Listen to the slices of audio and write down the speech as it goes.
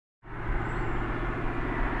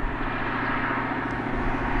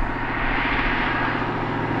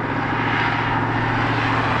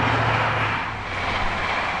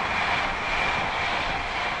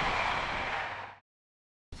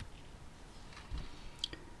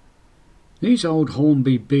These old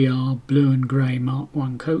Hornby BR blue and grey Mark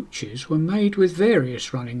 1 coaches were made with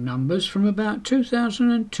various running numbers from about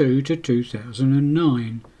 2002 to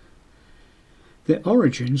 2009. Their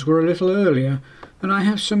origins were a little earlier, and I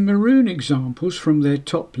have some maroon examples from their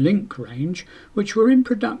top link range which were in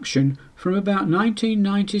production from about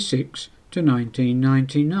 1996 to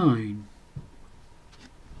 1999.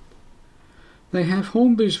 They have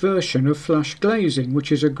Hornby's version of flush glazing,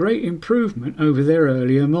 which is a great improvement over their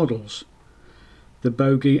earlier models. The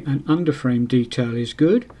bogie and underframe detail is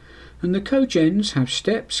good, and the coach ends have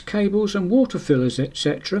steps, cables and water fillers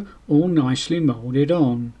etc. all nicely moulded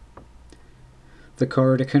on. The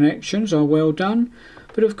corridor connections are well done,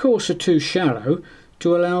 but of course are too shallow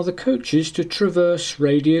to allow the coaches to traverse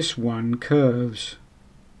radius 1 curves.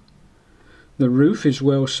 The roof is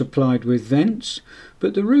well supplied with vents,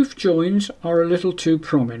 but the roof joins are a little too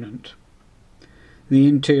prominent. The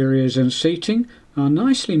interiors and seating are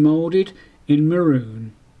nicely moulded in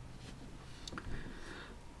maroon.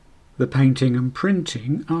 The painting and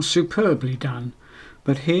printing are superbly done,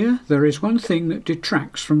 but here there is one thing that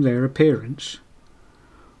detracts from their appearance.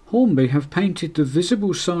 Hornby have painted the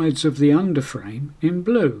visible sides of the underframe in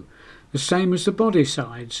blue, the same as the body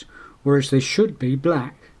sides, whereas they should be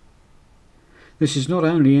black. This is not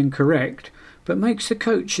only incorrect, but makes the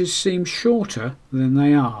coaches seem shorter than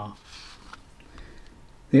they are.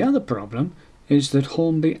 The other problem is that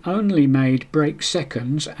Hornby only made brake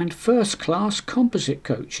seconds and first class composite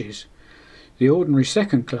coaches. The ordinary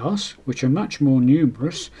second class, which are much more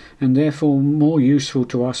numerous and therefore more useful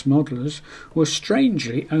to us modellers, were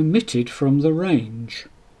strangely omitted from the range.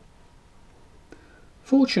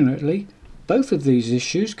 Fortunately, both of these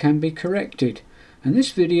issues can be corrected, and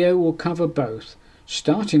this video will cover both,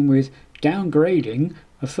 starting with downgrading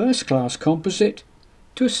a first class composite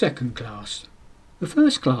to a second class. The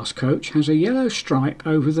first class coach has a yellow stripe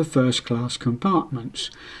over the first class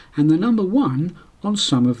compartments and the number 1 on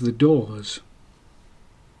some of the doors.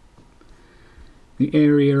 The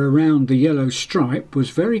area around the yellow stripe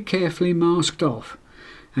was very carefully masked off,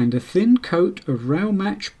 and a thin coat of rail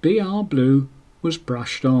match BR blue was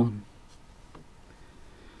brushed on.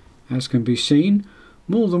 As can be seen,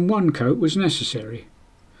 more than one coat was necessary.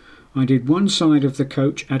 I did one side of the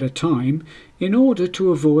coach at a time in order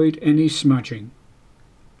to avoid any smudging.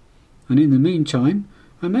 And in the meantime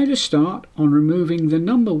I made a start on removing the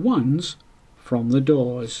number 1s from the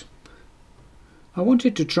doors. I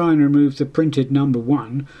wanted to try and remove the printed number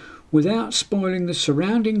 1 without spoiling the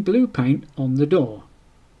surrounding blue paint on the door.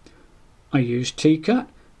 I used T-cut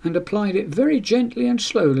and applied it very gently and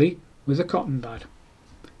slowly with a cotton bud.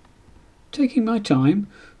 Taking my time,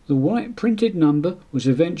 the white printed number was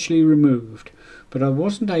eventually removed, but I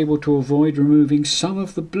wasn't able to avoid removing some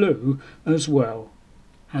of the blue as well,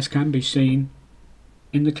 as can be seen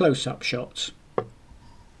in the close-up shots.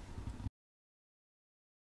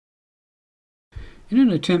 In an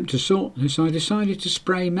attempt to sort this, I decided to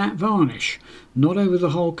spray matte varnish, not over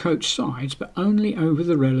the whole coach sides but only over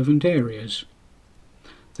the relevant areas.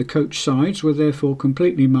 The coach sides were therefore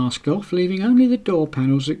completely masked off, leaving only the door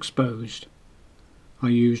panels exposed. I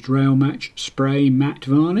used rail match spray matte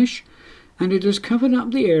varnish, and it has covered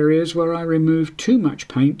up the areas where I removed too much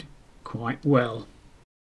paint quite well.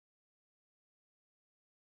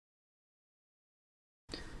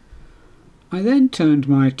 I then turned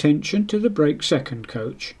my attention to the brake second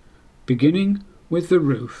coach, beginning with the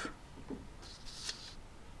roof.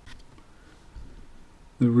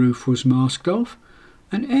 The roof was masked off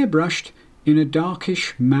and airbrushed in a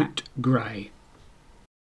darkish matte grey.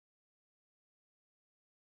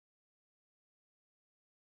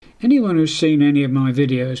 Anyone who's seen any of my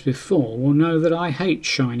videos before will know that I hate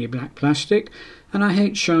shiny black plastic and I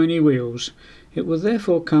hate shiny wheels. It will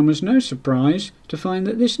therefore come as no surprise to find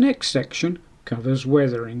that this next section covers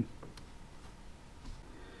weathering.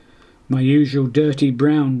 My usual dirty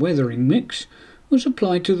brown weathering mix was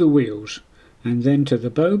applied to the wheels and then to the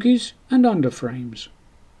bogies and underframes.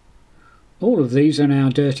 All of these are now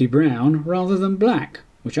dirty brown rather than black,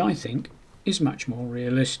 which I think is much more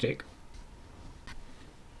realistic.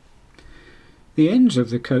 The ends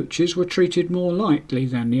of the coaches were treated more lightly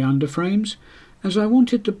than the underframes, as I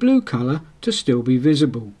wanted the blue colour to still be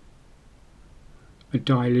visible. A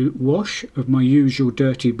dilute wash of my usual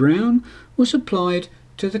dirty brown was applied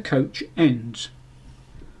to the coach ends.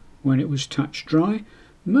 When it was touch dry,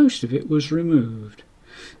 most of it was removed.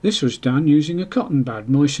 This was done using a cotton bud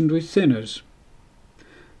moistened with thinners.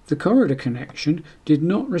 The corridor connection did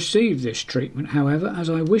not receive this treatment, however, as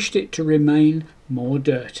I wished it to remain more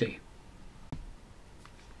dirty.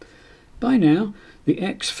 By now, the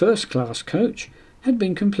X first class coach had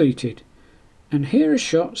been completed, and here are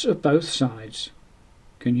shots of both sides.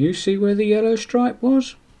 Can you see where the yellow stripe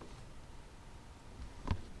was?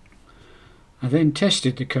 I then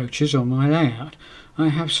tested the coaches on my layout. I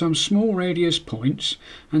have some small radius points,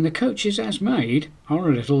 and the coaches as made are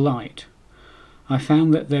a little light. I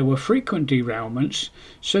found that there were frequent derailments,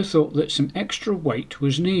 so thought that some extra weight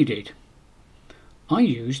was needed. I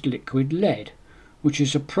used liquid lead, which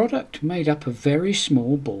is a product made up of very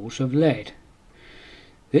small balls of lead.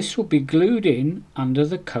 This will be glued in under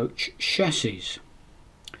the coach chassis.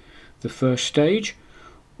 The first stage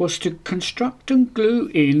was to construct and glue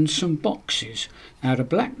in some boxes out of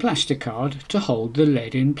black plasticard to hold the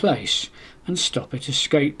lead in place and stop it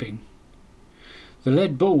escaping. The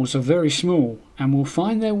lead balls are very small and will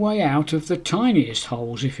find their way out of the tiniest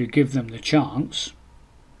holes if you give them the chance.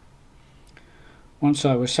 Once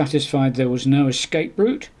I was satisfied there was no escape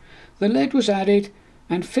route, the lead was added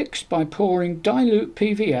and fixed by pouring dilute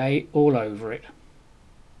PVA all over it.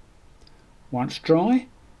 Once dry,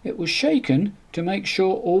 it was shaken to make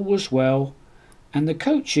sure all was well, and the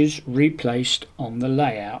coaches replaced on the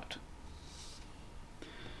layout.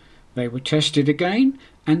 They were tested again,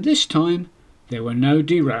 and this time there were no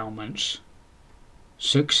derailments.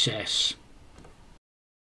 Success.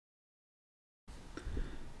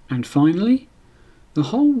 And finally, the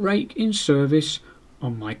whole rake in service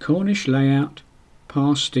on my Cornish layout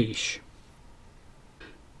pastiche.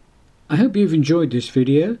 I hope you've enjoyed this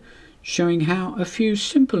video, showing how a few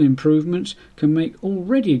simple improvements can make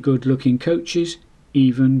already good looking coaches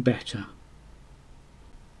even better.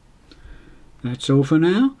 That's all for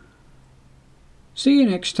now. See you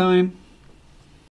next time.